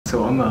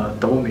So I'm a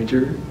double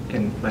major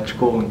in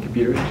electrical and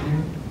computer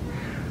engineering.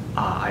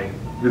 I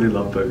really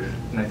love both,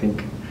 and I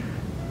think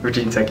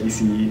Virginia Tech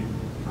EC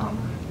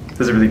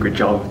does a really great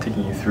job of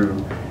taking you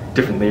through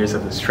different layers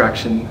of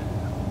abstraction,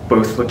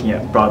 both looking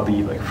at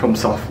broadly like from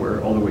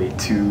software all the way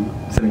to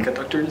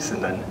semiconductors,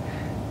 and then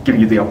giving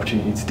you the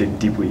opportunity to dig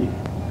deeply.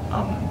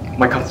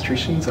 My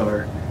concentrations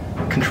are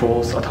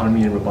controls,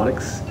 autonomy, and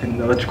robotics in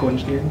electrical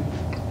engineering,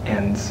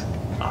 and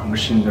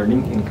machine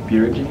learning in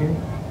computer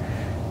engineering.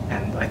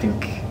 And I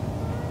think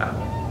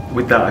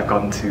with that I've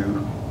gotten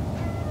to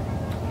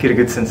get a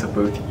good sense of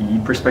both EE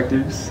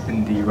perspectives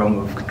in the realm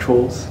of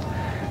controls,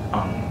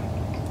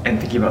 and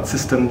thinking about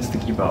systems,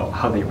 thinking about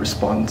how they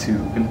respond to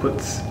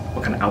inputs,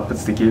 what kind of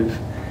outputs they give,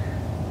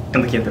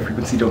 and looking at the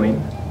frequency domain.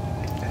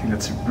 I think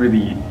that's a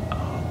really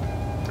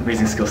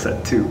amazing skill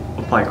set to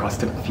apply across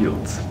different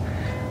fields.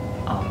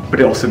 But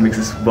it also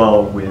mixes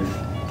well with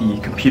the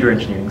computer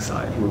engineering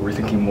side, where we're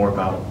thinking more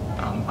about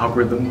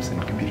algorithms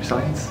and computer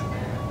science,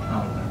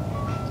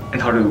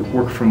 and how to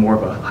work from more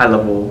of a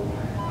high-level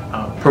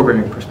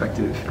programming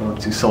perspective in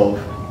order to solve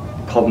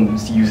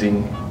problems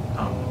using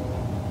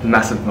the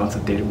massive amounts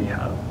of data we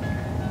have.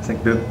 I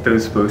think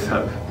those both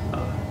have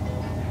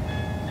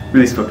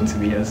really spoken to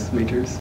me as majors.